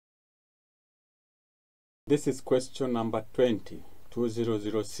This is question number 20,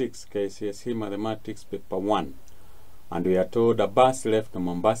 2006 KCSE Mathematics paper 1. And we are told a bus left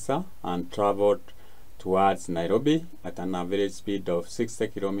Mombasa and traveled towards Nairobi at an average speed of 60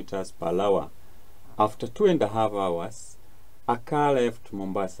 kilometers per hour. After 2.5 hours, a car left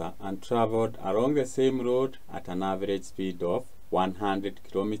Mombasa and traveled along the same road at an average speed of 100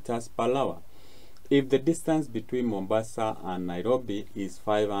 kilometers per hour. If the distance between Mombasa and Nairobi is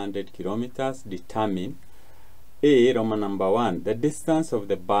 500 kilometers, determine A. Roman number 1. The distance of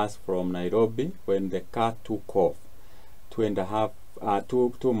the bus from Nairobi when the car took off.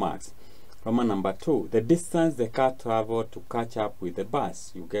 2 marks. Roman number 2. The distance the car traveled to catch up with the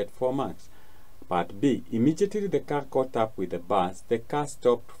bus. You get 4 marks. Part B. Immediately the car caught up with the bus, the car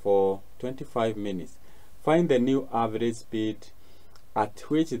stopped for 25 minutes. Find the new average speed at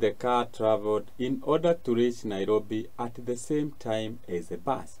which the car traveled in order to reach Nairobi at the same time as the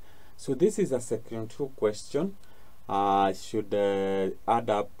bus. So this is a section 2 question. Should add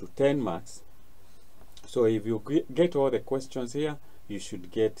up to 10 marks. So if you get all the questions here, you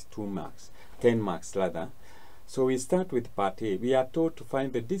should get 2 marks, 10 marks rather. So we start with part A. We are told to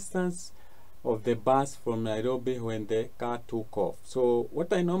find the distance of the bus from Nairobi when the car took off. So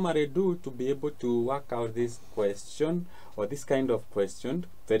what I normally do to be able to work out this question or this kind of question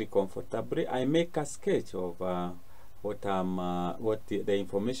very comfortably, I make a sketch of the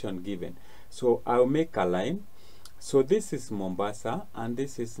information given. So I'll make a line. So this is Mombasa and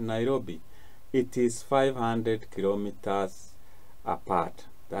this is Nairobi. It is 500 kilometers apart.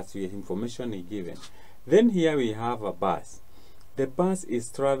 That's the information given. Then here we have a bus. The bus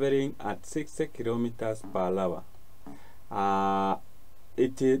is traveling at 60 kilometers per hour. By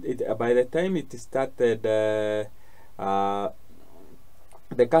the time it started, the car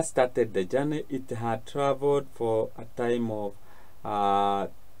started the journey, it had traveled for a time of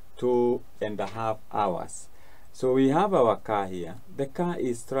 2.5 hours. So we have our car here. The car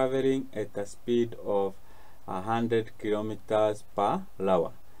is traveling at a speed of 100 kilometers per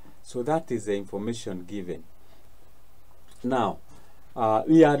hour. So that is the information given. Now,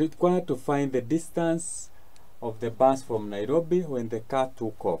 we are required to find the distance of the bus from Nairobi when the car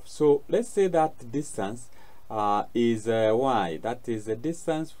took off. So let's say that distance is y. That is the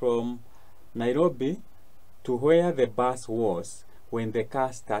distance from Nairobi to where the bus was when the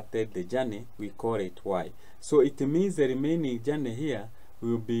car started the journey. We call it y. So it means the remaining journey here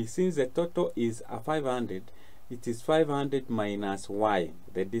will be, since the total is 500, it is 500 minus y,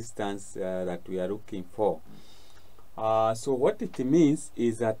 the distance that we are looking for. So what it means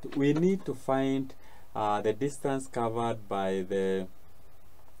is that we need to find the distance covered by the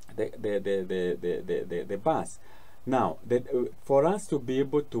bus. Now, for us to be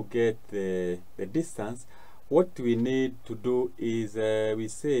able to get the distance, what we need to do is we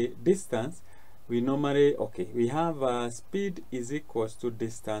say distance. We normally, we have speed is equals to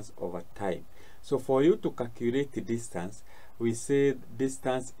distance over time. So for you to calculate the distance, we say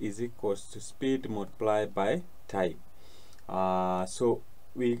distance is equals to speed multiplied by time. So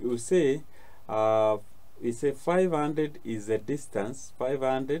we will say 500 is the distance.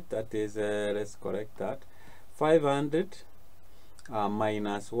 500, that is, let's correct that. 500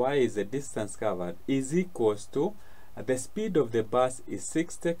 minus y is the distance covered is equals to the speed of the bus is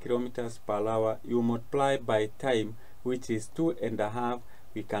 60 kilometers per hour. You multiply by time, which is 2.5.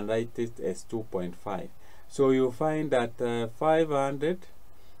 We can write it as 2.5. So you find that 500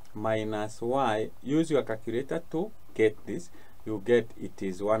 minus y, use your calculator to get this. You get it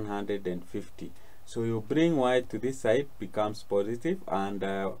is 150. So you bring y to this side, becomes positive, and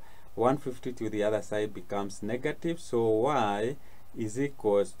 150 to the other side becomes negative. So y is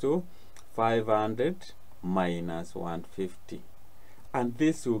equals to 500 minus 150, and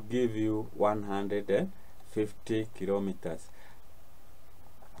this will give you 150 kilometers.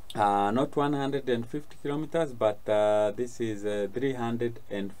 Not 150 kilometers, but this is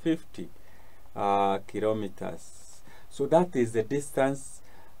 350 kilometers. So that is the distance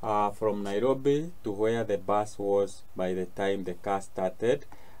from Nairobi to where the bus was by the time the car started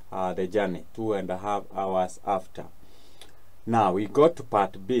the journey, 2.5 hours after. Now we go to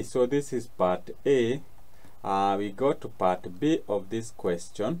part B. So this is part A. We go to part B of this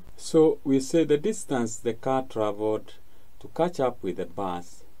question. So we say the distance the car traveled to catch up with the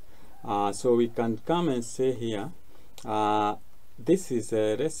bus. So we can come and say here, this is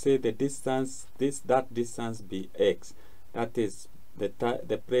let's say the distance, that distance be x. That is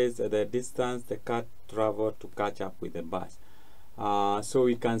the distance the car traveled to catch up with the bus. So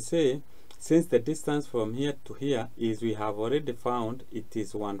we can say, since the distance from here to here is, we have already found it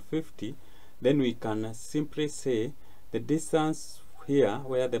is 150, then we can simply say the distance here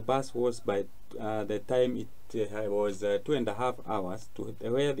where the bus was by the time it was 2.5 hours to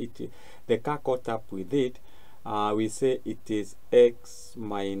where the car caught up with it, we say it is x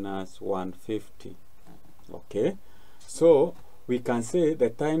minus 150. Okay, so we can say the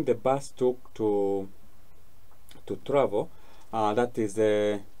time the bus took to travel, that is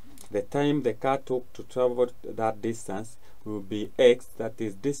the time the car took to travel that distance will be x, that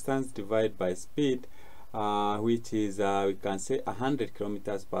is distance divided by speed, which is we can say 100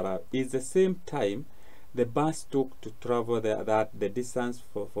 kilometers per hour, is the same time the bus took to travel the distance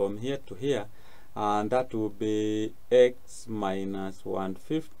from here to here, and that will be x minus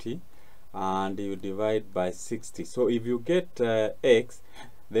 150, and you divide by 60. So if you get x,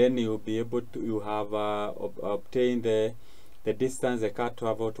 then you'll be able to, you have obtained the distance the car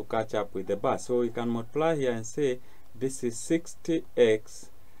traveled to catch up with the bus. So you can multiply here and say this is 60x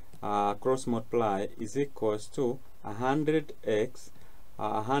cross multiply is equals to 100x,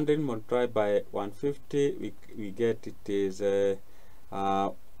 100 multiplied by 150, we get it is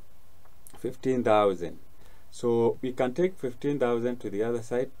 15,000. So we can take 15,000 to the other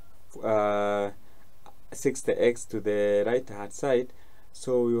side, 60x to the right hand side.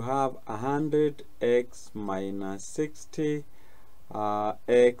 So you have 100x minus 60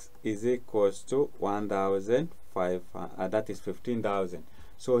 x is equals to 1,500, that is 15,000.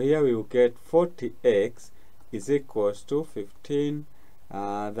 So here we will get 40x is equals to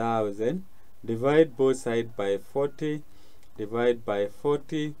 15,000. Divide both sides by 40, divide by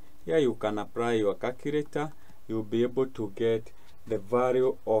 40. Here you can apply your calculator. You'll be able to get the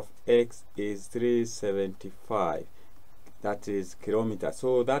value of x is 375, that is kilometers.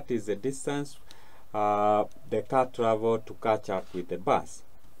 So that is the distance the car traveled to catch up with the bus.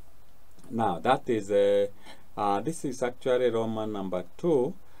 Now that is this is actually Roman number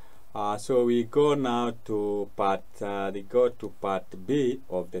 2. So we go now to part B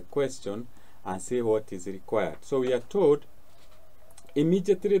of the question and see what is required. So we are told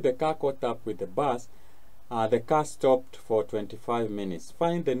immediately the car caught up with the bus, the car stopped for 25 minutes.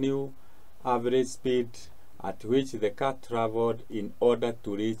 Find the new average speed at which the car traveled in order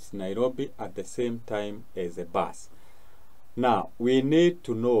to reach Nairobi at the same time as the bus. Now we need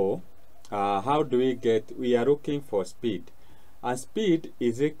to know how do we get, we are looking for speed, and speed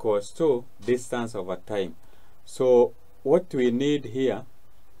is equals to distance over time. So what we need here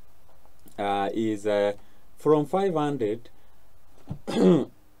is from 500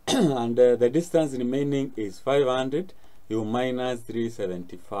 and the distance remaining is 500, you minus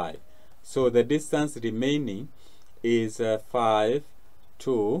 375. So the distance remaining is 5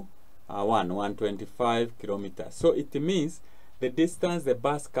 to 125 kilometers. So it means the distance the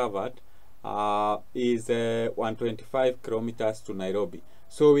bus covered is 125 kilometers to Nairobi.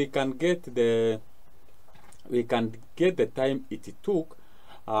 So we can get the time it took,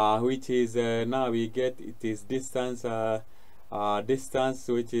 which is now we get it is distance distance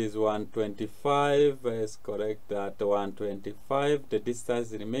which is 125 is correct at 125. The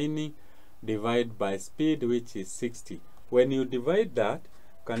distance remaining divide by speed, which is 60. When you divide that,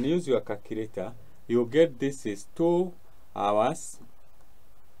 you can use your calculator, you get this is 2 hours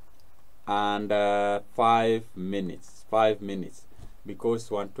and 5 minutes,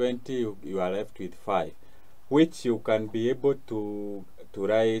 because 120 you are left with 5, which you can be able to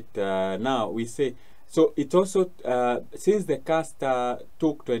write. Now we say, so it also since the car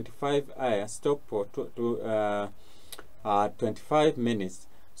took 25 hours, stop for 25 minutes,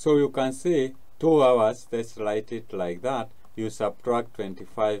 so you can say 2 hours, let's write it like that, you subtract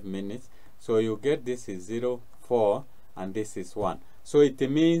 25 minutes, so you get this is 0, 4, and this is 1. So it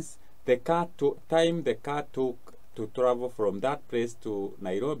means the time the car took to travel from that place to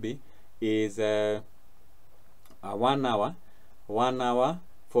Nairobi is 1 hour,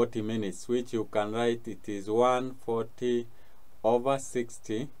 40 minutes, which you can write it is 140 over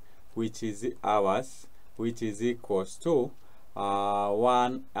 60, which is hours, which is equals to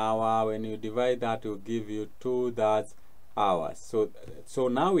 1 hour. When you divide that, will give you 2 hours. So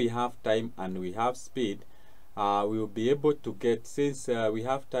now we have time and we have speed. We will be able to get, since we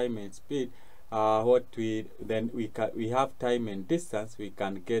have time and speed, we have time and distance, we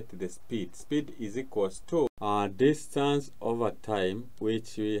can get the speed. Speed is equals to distance over time,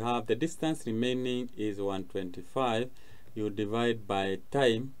 which we have the distance remaining is 125. You divide by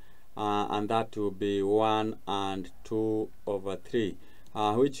time, and that will be 1 and 2 over 3,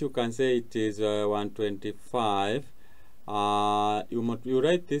 which you can say it is 125. You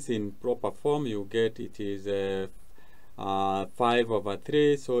write this in proper form, you get it is 5 over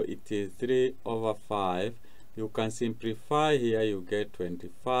 3, so it is 3 over 5. You can simplify here, you get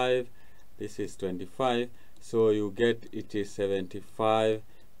 25. This is 25. so you get it is 75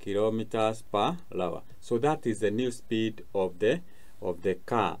 kilometers per hour. So that is the new speed of the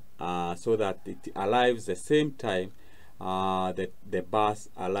car, so that it arrives the same time that the bus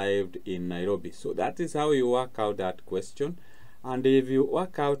arrived in Nairobi. So that is how you work out that question. And if you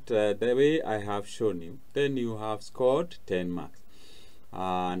work out the way I have shown you, then you have scored 10 marks.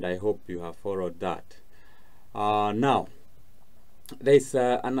 And I hope you have followed that. Now, there's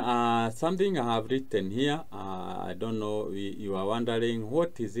something I have written here. I don't know, you are wondering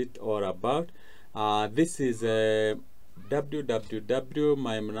what is it all about. This is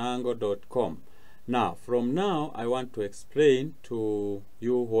www.mymlango.com. Now, from now, I want to explain to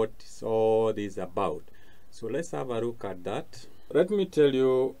you what all this is about. So let's have a look at that. Let me tell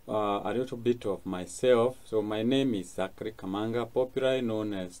you a little bit of myself. So my name is Zachary Kamanga, popularly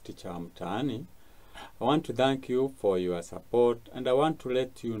known as Teacher MTAANI. I want to thank you for your support, and I want to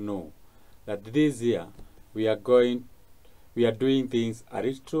let you know that this year we are doing things a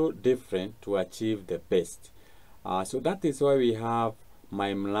little different to achieve the best. So that is why we have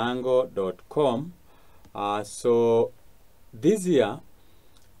mymlango.com. So this year,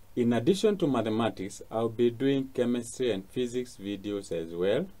 in addition to mathematics, I'll be doing chemistry and physics videos as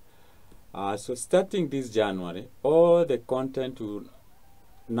well. So starting this January, all the content will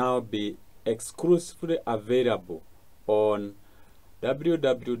now be exclusively available on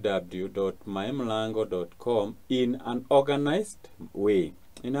www.mymlango.com in an organized way.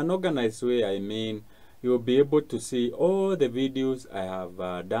 In an organized way, I mean you'll be able to see all the videos I have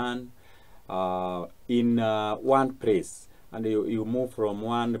done in one place, and you move from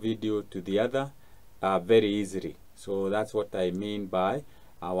one video to the other very easily. So that's what I mean by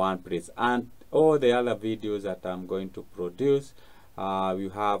one place. And all the other videos that I'm going to produce, we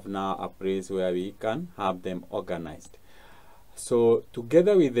have now a place where we can have them organized. So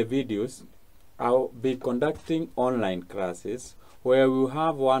together with the videos, I'll be conducting online classes where we'll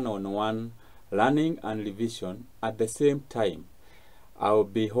have one-on-one learning and revision at the same time. I'll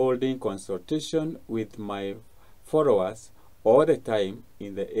be holding consultation with my followers all the time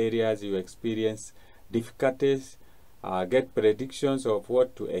in the areas you experience difficulties, get predictions of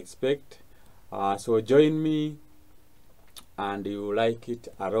what to expect. So join me and you like it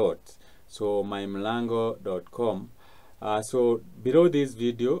a lot. So mymlango.com. So below this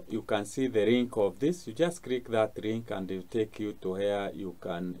video you can see the link of this. You just click that link and it will take you to where you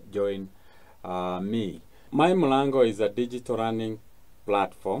can join me. MyMlango is a digital learning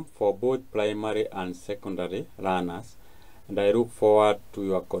platform for both primary and secondary learners, and I look forward to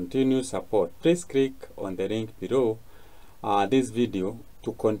your continued support. Please click on the link below this video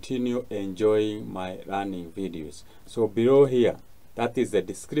to continue enjoying my learning videos. So below here, that is the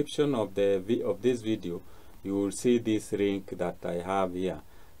description of this video, you will see this link that I have here.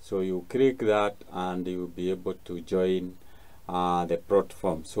 So you click that and you will be able to join the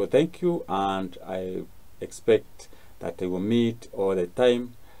platform. So thank you, and I expect that we will meet all the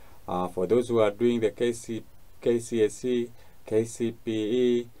time. For those who are doing the KCSE,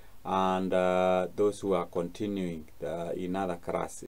 KCPE, and those who are continuing in other classes.